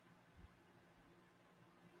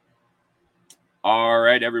All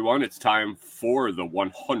right, everyone, it's time for the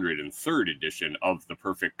 103rd edition of The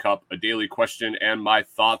Perfect Cup, a daily question and my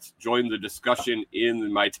thoughts. Join the discussion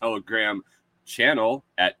in my Telegram channel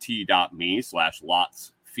at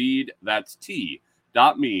t.me/lotsfeed. That's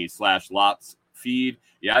t.me/lotsfeed.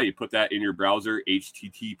 Yeah, you put that in your browser,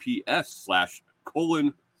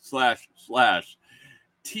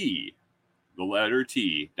 https://t, the letter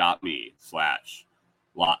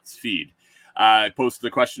t.me/lotsfeed. I post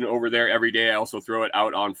the question over there every day. I also throw it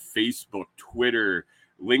out on Facebook, Twitter,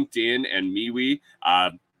 LinkedIn, and MeWe.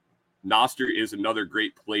 Nostr is another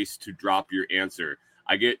great place to drop your answer.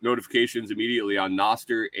 I get notifications immediately on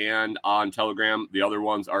Nostr and on Telegram. The other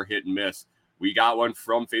ones are hit and miss. We got one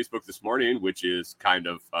from Facebook this morning, which is kind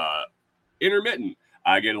of intermittent.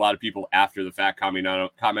 I get a lot of people after the fact commenting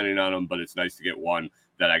on them, but it's nice to get one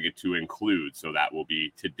that I get to include. So that will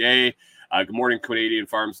be today. Good morning, Canadian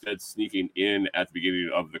Farmstead, sneaking in at the beginning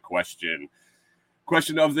of the question.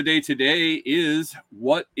 Question of the day today is,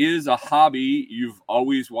 what is a hobby you've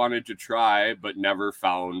always wanted to try but never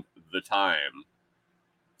found the time?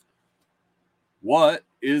 What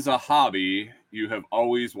is a hobby you have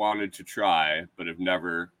always wanted to try but have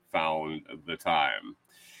never found the time?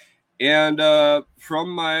 And from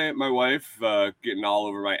my wife getting all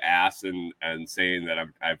over my ass and saying that I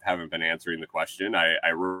haven't been answering the question, I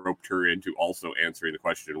roped her into also answering the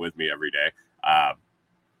question with me every day.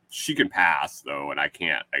 She can pass, though, and I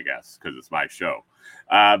can't, I guess, because it's my show.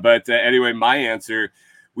 But anyway, my answer,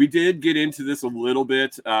 we did get into this a little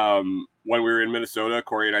bit when we were in Minnesota.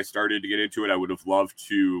 Corey and I started to get into it. I would have loved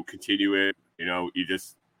to continue it. You know, you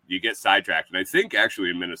get sidetracked. And I think actually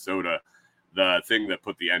in Minnesota, the thing that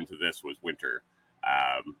put the end to this was winter.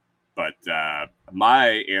 But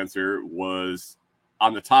my answer was,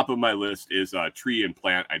 on the top of my list is tree and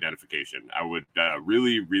plant identification. I would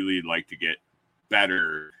really, really like to get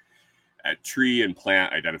better at tree and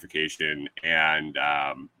plant identification and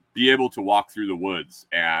be able to walk through the woods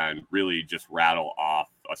and really just rattle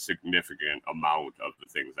off a significant amount of the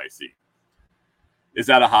things I see. Is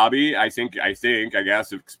that a hobby? I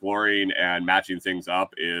guess exploring and matching things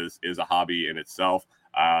up is a hobby in itself.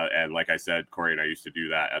 And like I said, Corey and I used to do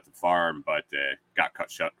that at the farm, but got cut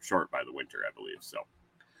short by the winter, I believe. So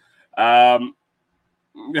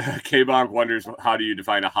K-Bonk wonders, how do you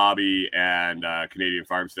define a hobby? And Canadian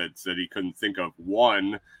Farmstead said he couldn't think of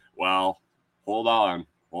one. Well, hold on.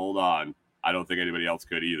 I don't think anybody else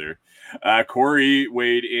could either. Corey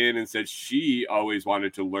weighed in and said she always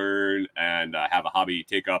wanted to learn and have a hobby,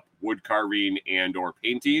 take up wood carving and or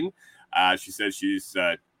painting. She says she's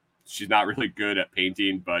not really good at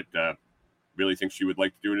painting, but really thinks she would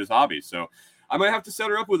like to do it as a hobby. So I might have to set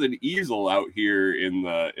her up with an easel out here in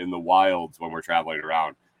the wilds when we're traveling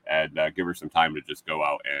around and give her some time to just go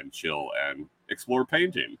out and chill and explore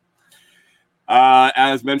painting.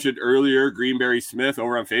 As mentioned earlier, Greenberry Smith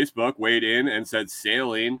over on Facebook weighed in and said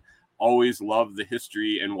sailing, always loved the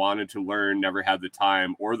history and wanted to learn, never had the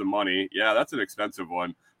time or the money. Yeah, that's an expensive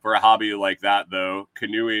one. For a hobby like that, though,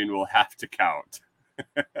 canoeing will have to count.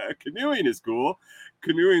 Canoeing is cool.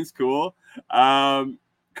 Canoeing's cool.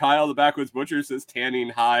 Kyle, the Backwoods Butcher, says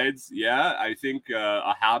tanning hides. Yeah, I think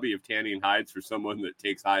a hobby of tanning hides for someone that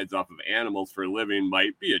takes hides off of animals for a living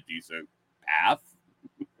might be a decent path.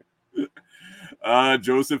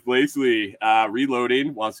 Joseph Blakely,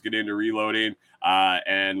 reloading, wants to get into reloading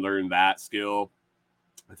and learn that skill.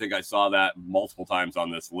 I think I saw that multiple times on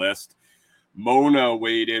this list. Mona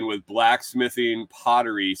weighed in with blacksmithing,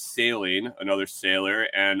 pottery, sailing, another sailor,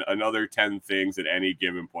 and another 10 things at any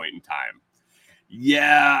given point in time.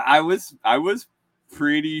 Yeah, I was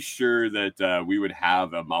pretty sure that we would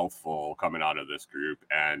have a mouthful coming out of this group,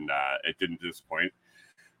 and it didn't disappoint.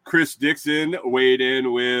 Chris Dixon weighed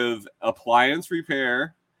in with appliance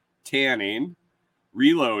repair, tanning,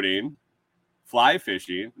 reloading, fly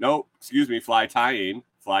tying,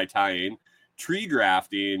 tree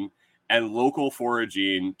grafting, and local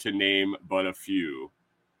foraging, to name but a few.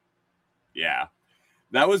 Yeah,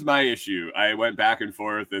 that was my issue. I went back and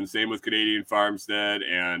forth, and same with Canadian Farmstead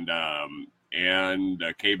and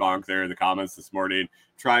K-Bonk there in the comments this morning,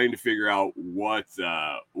 trying to figure out what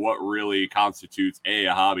really constitutes a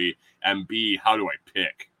hobby, and B, how do I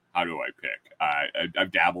pick?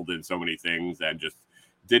 I've dabbled in so many things and just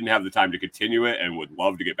didn't have the time to continue it and would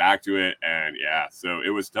love to get back to it. And yeah, so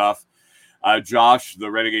it was tough. Josh,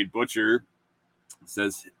 the Renegade Butcher,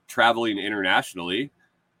 says traveling internationally.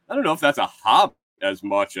 I don't know if that's a hobby as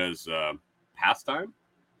much as pastime.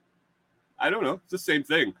 I don't know. It's the same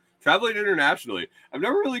thing. Traveling internationally. I've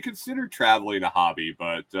never really considered traveling a hobby,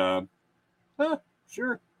 but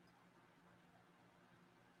sure.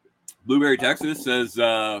 Blueberry Texas says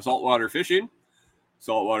saltwater fishing.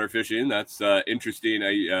 saltwater fishing. That's interesting.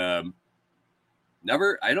 I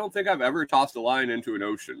don't think I've ever tossed a line into an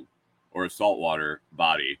ocean or a saltwater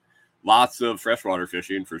body. Lots of freshwater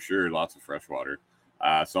fishing for sure. Lots of freshwater.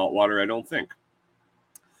 Saltwater, I don't think.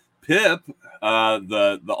 Pip,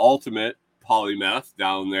 the ultimate polymath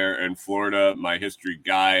down there in Florida, my history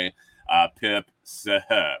guy, Pip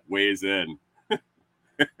weighs in.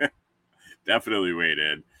 Definitely weighed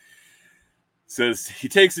in. Says he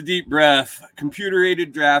takes a deep breath.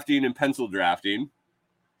 Computer-aided drafting and pencil drafting,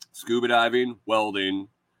 scuba diving, welding,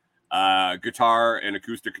 guitar and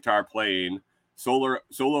acoustic guitar playing, solo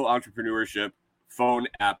entrepreneurship, phone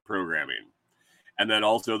app programming, and then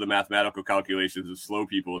also the mathematical calculations of slow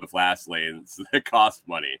people in the fast lanes that cost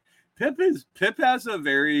money. Pip has a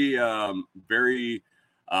very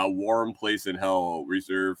warm place in hell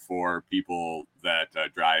reserved for people that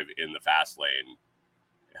drive in the fast lane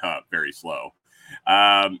very slow.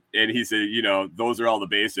 And he said, those are all the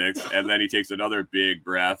basics. And then he takes another big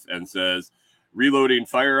breath and says, reloading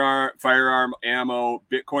firearm ammo,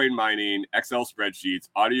 Bitcoin mining, Excel spreadsheets,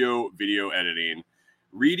 audio, video editing,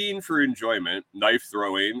 reading for enjoyment, knife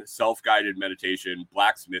throwing, self-guided meditation,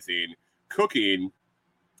 blacksmithing, cooking,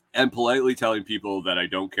 and politely telling people that I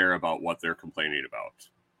don't care about what they're complaining about.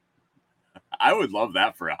 I would love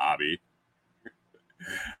that for a hobby.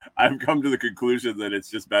 I've come to the conclusion that it's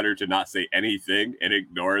just better to not say anything and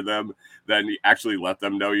ignore them than actually let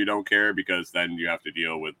them know you don't care, because then you have to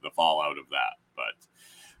deal with the fallout of that. But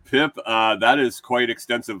Pip, that is quite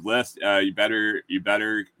extensive list. You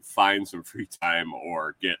better find some free time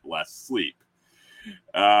or get less sleep.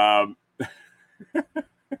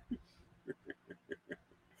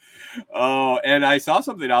 Oh, and I saw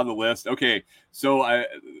something on the list. Okay, so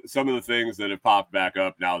some of the things that have popped back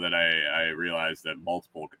up now that I realize that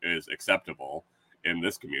multiple is acceptable in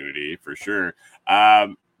this community for sure.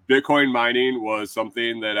 Bitcoin mining was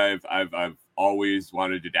something that I've always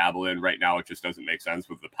wanted to dabble in. Right now, it just doesn't make sense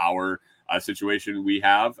with the power situation we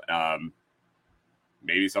have.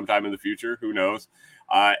 Maybe sometime in the future, who knows?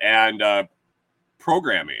 And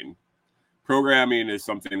programming. Programming is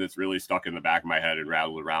something that's really stuck in the back of my head and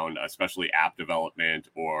rattled around, especially app development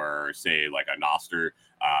or say like a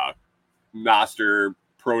Nostr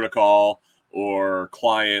protocol or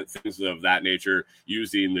client, things of that nature,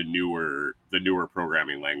 using the newer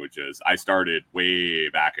programming languages. I started way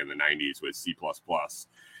back in the 90s with C++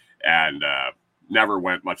 and never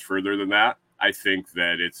went much further than that. I think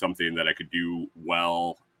that it's something that I could do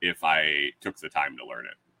well if I took the time to learn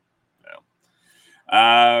it.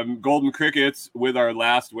 Golden Crickets with our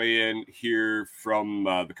last weigh-in here from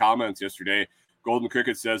the comments yesterday. Golden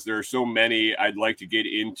Cricket says, there are so many. I'd like to get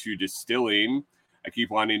into distilling. I keep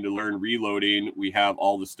wanting to learn reloading. We have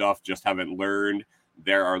all the stuff, just haven't learned.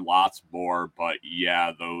 There are lots more, but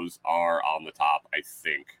yeah, those are on the top, I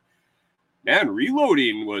think. Man,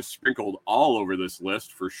 reloading was sprinkled all over this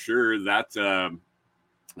list for sure.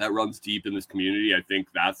 That runs deep in this community. I think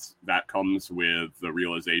that comes with the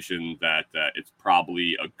realization that it's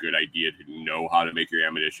probably a good idea to know how to make your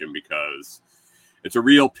ammunition, because it's a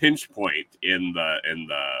real pinch point in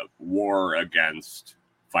the war against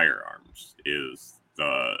firearms is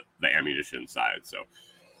the ammunition side. So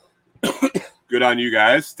good on you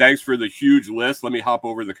guys. Thanks for the huge list. Let me hop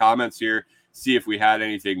over the comments here, see if we had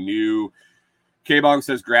anything new. K-Bong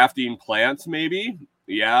says grafting plants, maybe.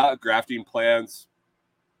 Yeah, grafting plants.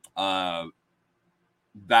 That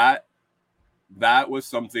was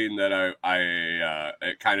something that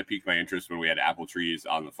it kind of piqued my interest when we had apple trees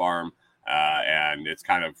on the farm, and it's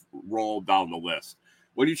kind of rolled down the list.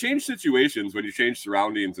 When you change situations, when you change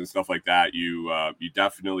surroundings and stuff like that, you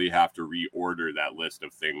definitely have to reorder that list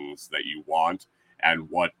of things that you want and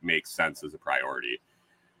what makes sense as a priority.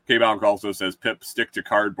 K-Bonk also says, Pip, stick to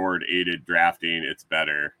cardboard aided drafting. It's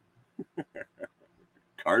better.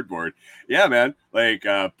 Cardboard. Yeah, man. Like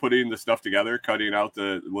putting the stuff together, cutting out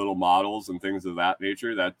the little models and things of that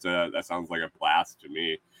nature. That sounds like a blast to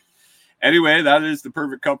me. Anyway, that is the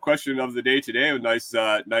perfect cup question of the day today. A nice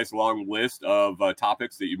long list of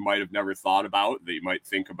topics that you might have never thought about, that you might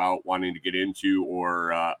think about wanting to get into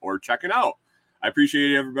or checking out. I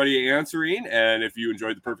appreciate everybody answering. And if you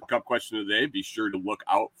enjoyed the perfect cup question of the day, be sure to look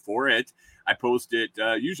out for it. I post it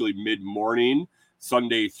usually mid-morning,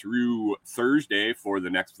 Sunday through Thursday for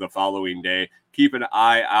the following day. Keep an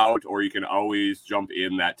eye out, or you can always jump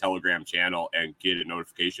in that Telegram channel and get a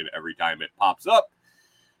notification every time it pops up.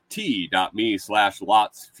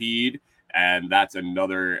 t.me/lotsfeed. And that's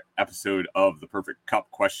another episode of the Perfect Cup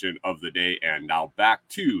question of the day. And now back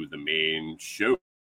to the main show.